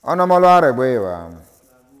Ono molare bwewa.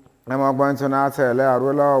 Nemo gwanto na tele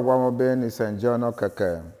arula ogwamo be ni St. John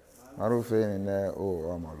keke. Marufe ni ne o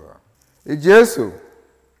omolwa. Jesu.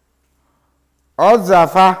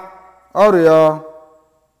 Ozafa orio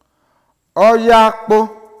oyakpo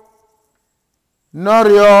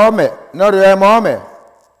norio emome.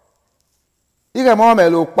 Ike mome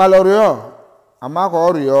lu palorio amako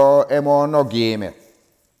orio emo no game.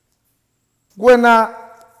 Gwena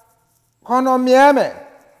kono mieme.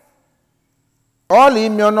 Oli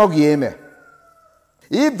mi ono game.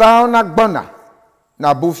 Iba ona gbona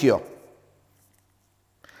na bufio.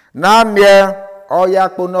 Na mie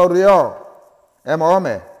oyakpo norio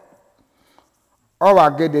emome.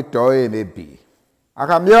 Owa gede to emebi.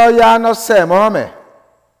 Akamio ya no se emome.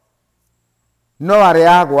 No are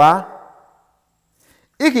agwa.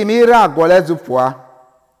 Ikimira agwole zupua.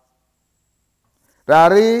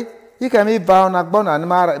 Rari ikemi ba ona gbona ni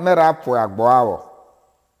mera apu agbo awo.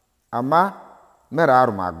 Ama mera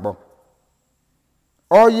arum agbo.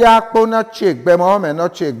 Oya kpo na chegbe mome no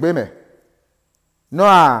chegbe me. No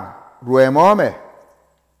a ruwe mome.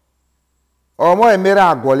 Omo emera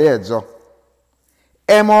agwole ezo.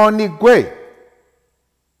 Emo ni gwe.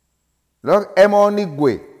 Log emo ni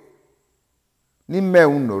gwe. Ni me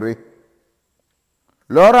unore.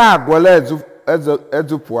 Lora agwole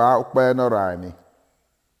ezupua ukpe nora ni.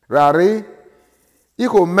 Rari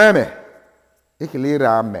iko meme.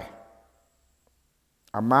 Ikilira me.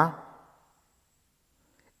 Ama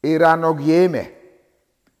iranogieme.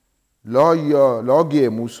 Logie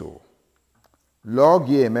muso.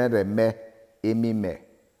 Logie me de me emime.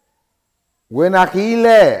 Wena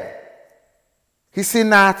kile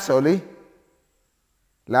kisinatsoli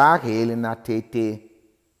la kile na tete.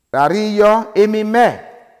 Rariyo emime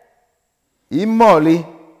imoli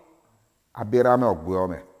abirame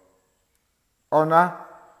ogbuome. Ona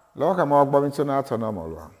loka mo ogbominso na atona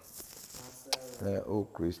molwa. O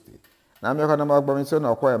Christi. Na me kona mo ogbominso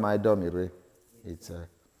na kwa my domire. It's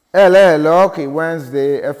ele loki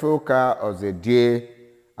Wednesday efuka ozedie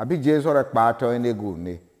abi Jesu re pato enegu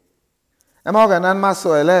ni. Ema oga nan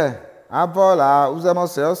maso ele avola uzemo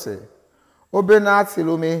seose. Obe na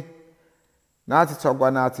atilumi na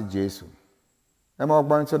atitogwa na ati Jesu. Ema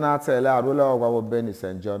ogbominso na atele arula ogwa obe ni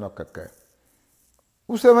St. John keke.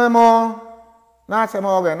 Usememo na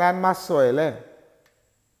atema oga nan maso ele.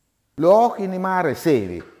 Loki ni mare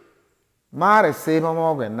save. Mare save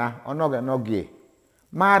oga na onoga nogie.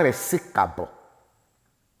 Mare sikabo.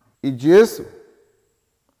 I Jesu.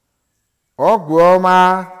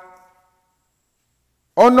 Ogwoma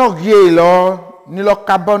onogie lo nilo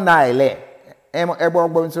kabona ele. Ebo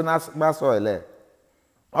ogbominso na maso ele.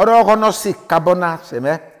 Oro kono sikabona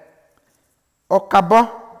seme. Okabo.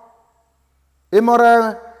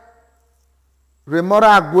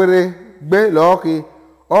 Remora agwere gbe loki.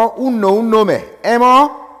 O uno me.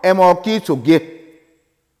 Emo ki toge.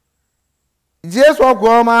 Jesu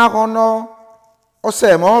ogwoma kono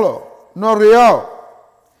osemolo no rio.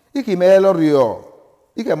 Iki melo rio.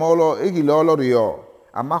 Iki molo iki lolo rio.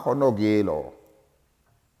 Ama kono gelo.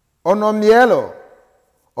 Ono mielo.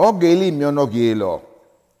 O geli mi ono gelo.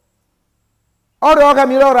 Oro ga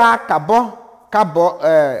mi lora kabo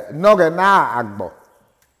noge na agbo.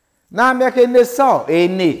 Na me ke ne so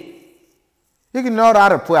eni. Iki no ra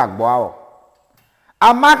repu agbo awo.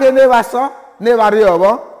 Ama ke ne waso ne vari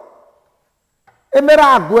obo.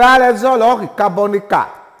 Emera agbo ale zo lo ki carbonica.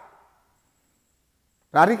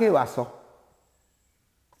 Rari ke waso.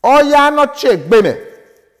 Oya no chegbe me.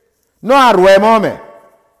 No arwe mome.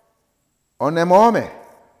 One mome.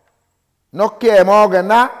 No ke moge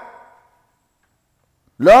na.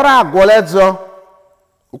 Lora agwolezo.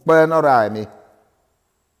 Ukpe no ra emi.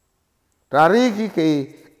 Rari ki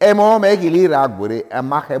ke emome ki lira agwere.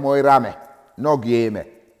 Ema ke mo irame. No gieme.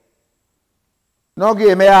 No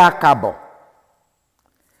gieme a kabo.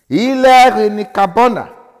 Ile ni kabona.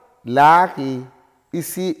 La ki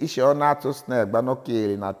isi ishonatus na gbano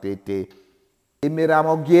kiri na tete.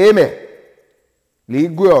 Emiramo gieme.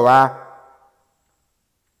 Ligwe owa.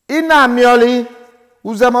 Ina mioli.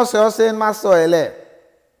 Uzemo se ose maso ele.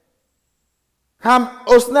 Ham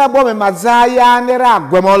osna bo me mazaya nera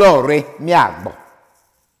agwemolo re mi agbo.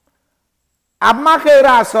 Abmake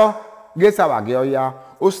raso gesa wage oya.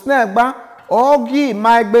 Osna gba ogi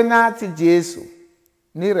ma egbe na ti Jesu.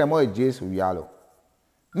 Ni remo Jesu yalo.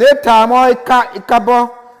 Ne tamo ikabo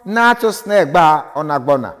na to osna gba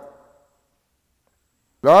onagbona.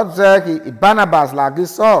 Lord Zeki Barnabas lagi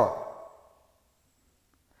so.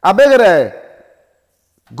 Abegere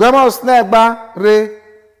gwemo osna gba re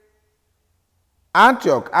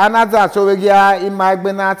Antioch anaza sowegia ima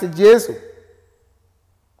egbe na ti Jesu.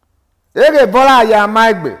 ege vola ya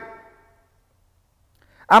maigbe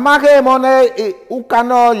amake mone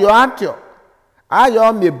ukano yo antio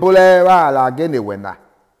ayo mi bole wa la gene wena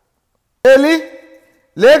eli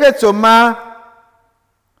lege toma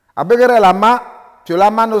abegere la ma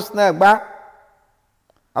piola mano snegba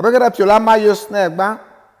abegere piola ma yo snegba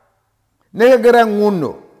negere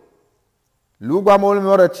nguno lugwa mol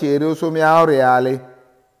more tiere so mi aureale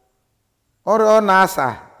oro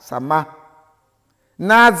nasa sama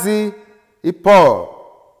nazi i Paul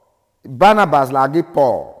Barnabas lagi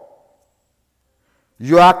Paul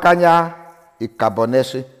yo akanya i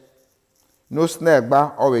Carbonesi no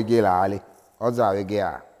snegba owege la ale oza wege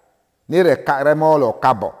a ni re karemolo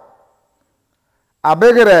kabo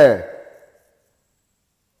abegere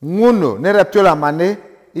nguno ne re piola mane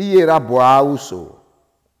iyera boa uso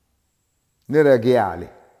ne re ge ale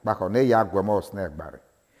bako ne ya gwemo snegbare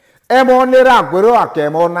emo ne ra gwero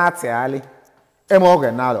akemo na ti ale emo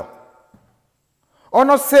ge nalo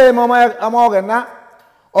ono se mo ge na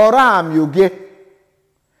ora am yuge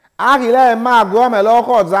agile ma gwo me lo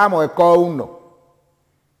ko za mo ko uno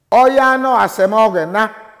oya no asemo ge na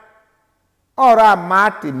ora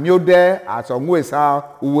mati miode aso nwesa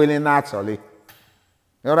uwele na atole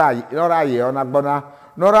nora ye ona gbona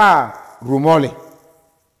nora rumole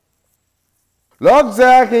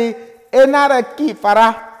lobzeki enara ki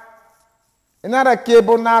fara enara ke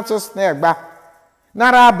bonato snegba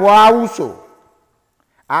nara bo awuso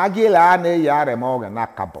agila ne yare moga na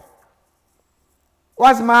kabo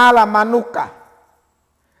was mala manuka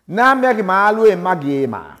na megi malu e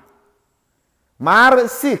magiema mar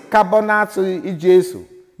si carbonato i Jesu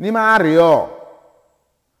ni mario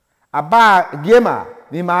aba gema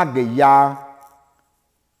ni mage ya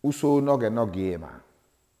uso no gema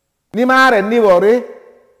ni mare ni wore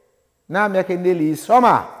na megi neli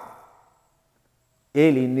soma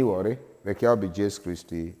eli ni wore perché obi Jesu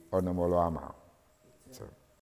Christi onomolo ama